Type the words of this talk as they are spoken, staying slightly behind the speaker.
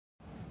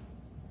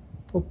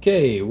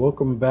Okay,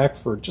 welcome back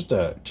for just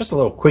a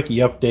little quickie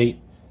update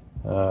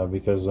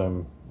because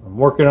I'm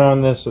working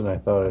on this and I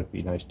thought it'd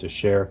be nice to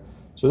share.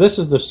 So this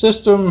is the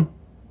system,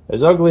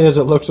 as ugly as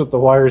it looks with the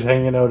wires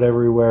hanging out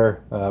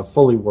everywhere,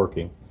 fully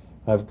working.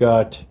 I've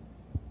got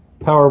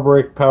power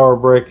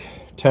brick,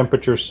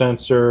 temperature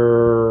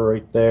sensor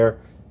right there,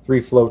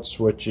 3 float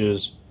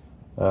switches,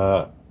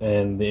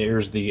 and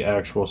there's the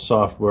actual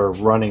software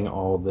running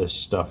all this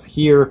stuff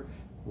here,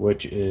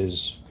 which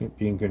is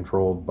being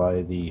controlled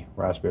by the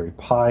Raspberry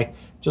Pi,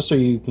 just so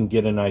you can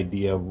get an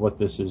idea of what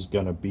this is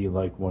going to be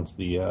like once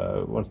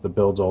the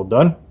build's all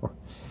done.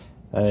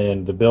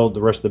 And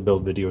the rest of the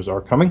build videos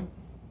are coming.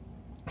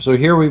 So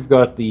here we've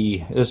got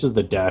this is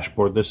the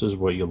dashboard. This is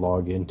what you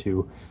log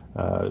into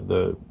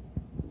the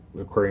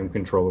Aquarium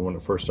controller when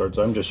it first starts.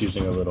 I'm just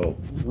using a little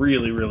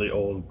really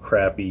old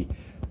crappy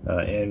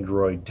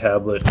Android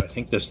tablet. I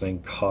think this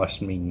thing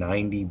cost me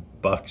 90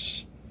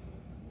 bucks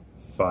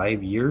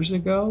 5 years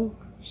ago.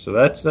 So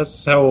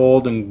that's how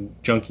old and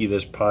junky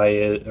this Pi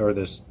is, or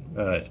this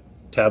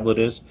tablet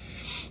is.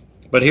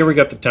 But here we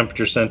got the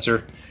temperature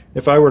sensor.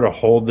 If I were to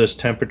hold this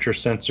temperature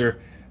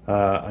sensor,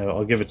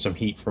 I'll give it some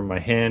heat from my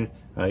hand.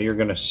 You're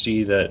going to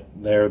see that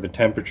there the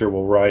temperature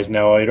will rise.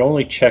 Now it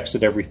only checks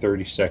it every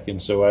 30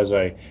 seconds. So as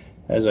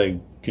I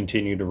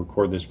continue to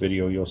record this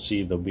video, you'll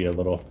see there'll be a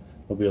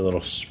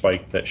little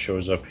spike that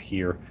shows up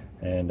here,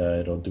 and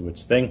it'll do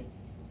its thing.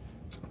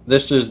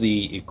 This is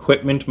the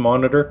equipment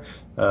monitor.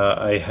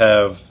 I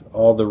have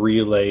all the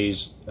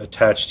relays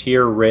attached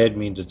here. Red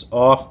means it's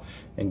off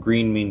and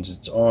green means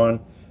it's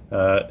on.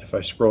 If I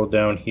scroll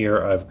down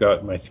here, I've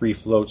got my 3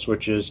 float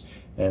switches,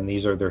 and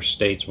these are their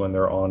states when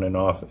they're on and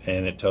off,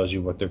 and it tells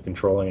you what they're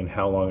controlling and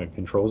how long it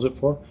controls it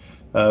for.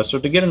 So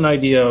to get an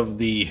idea of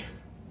the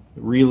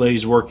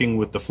relays working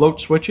with the float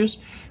switches,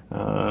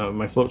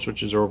 my float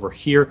switches are over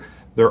here.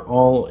 They're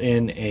all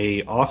in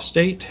a off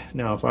state.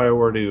 Now if I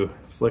were to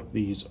flick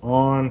these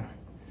on,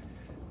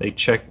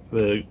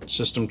 the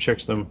system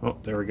checks them. Oh,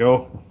 there we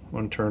go,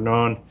 one turned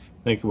on.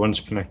 I think one's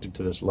connected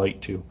to this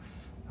light too.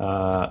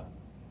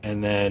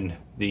 And then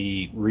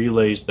the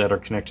relays that are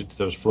connected to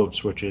those float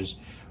switches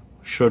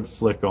should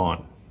flick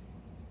on.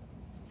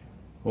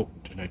 Oh,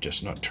 did I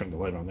just not turn the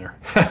light on there?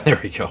 There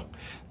we go,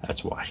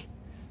 that's why.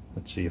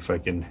 Let's see if I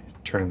can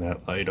turn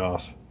that light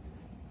off.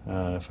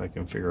 If I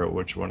can figure out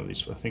which one of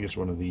these. I think it's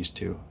one of these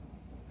two.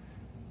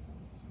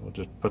 We'll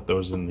just put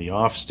those in the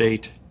off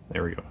state.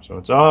 There we go. So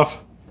it's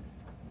off.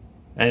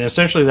 And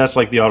essentially that's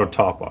like the auto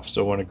top off.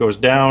 So when it goes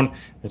down,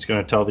 it's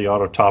going to tell the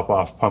auto top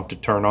off pump to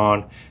turn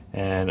on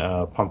and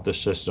pump the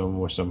system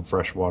with some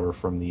fresh water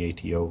from the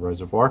ATO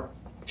reservoir.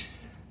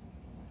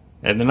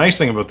 And the nice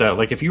thing about that,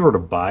 like if you were to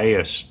buy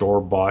a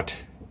store-bought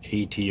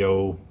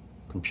ATO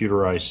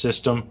computerized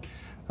system,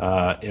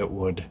 it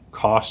would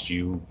cost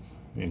you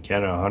in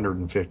Canada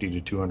 150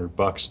 to 200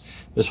 bucks.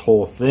 This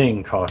whole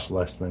thing costs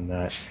less than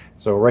that.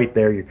 So right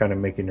there you're kind of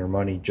making your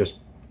money just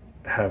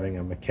having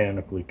a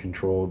mechanically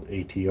controlled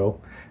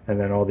ATO, and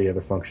then all the other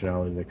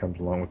functionality that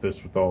comes along with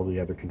this with all the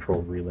other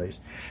controlled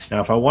relays.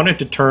 Now if I wanted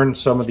to turn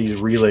some of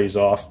these relays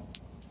off,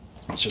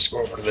 let's just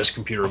go over to this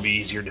computer, it'll be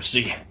easier to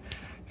see.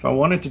 If I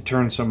wanted to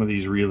turn some of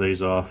these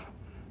relays off,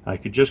 I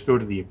could just go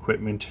to the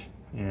equipment,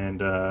 and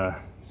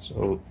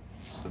so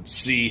let's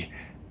see.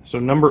 So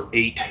number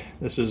 8,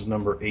 this is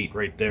number 8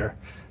 right there.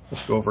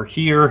 Let's go over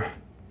here,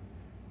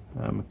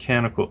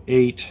 mechanical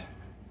 8,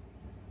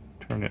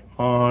 turn it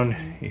on,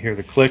 you hear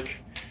the click,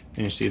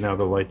 and you see now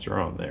the lights are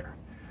on there.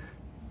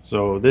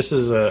 So this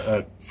is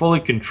a fully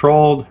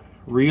controlled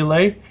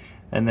relay,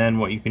 and then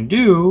what you can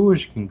do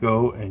is you can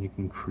go and you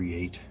can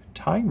create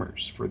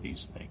timers for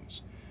these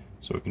things.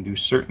 So it can do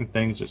certain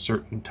things at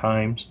certain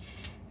times,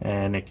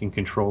 and it can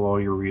control all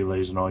your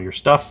relays and all your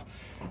stuff.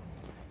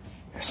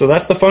 So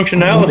that's the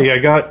functionality I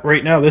got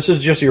right now. This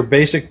is just your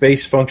basic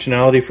base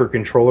functionality for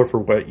controller for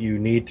what you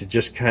need to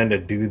just kind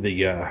of do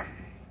the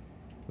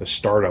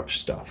startup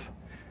stuff.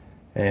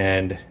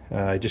 And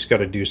I just got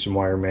to do some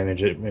wire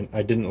management.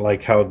 I didn't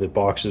like how the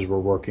boxes were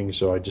working,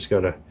 so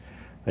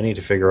I need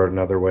to figure out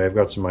another way. I've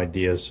got some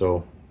ideas,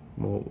 so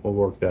we'll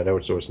work that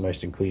out so it's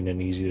nice and clean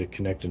and easy to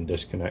connect and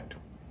disconnect.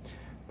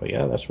 But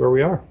yeah, that's where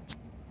we are.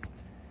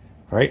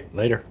 All right,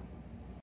 later.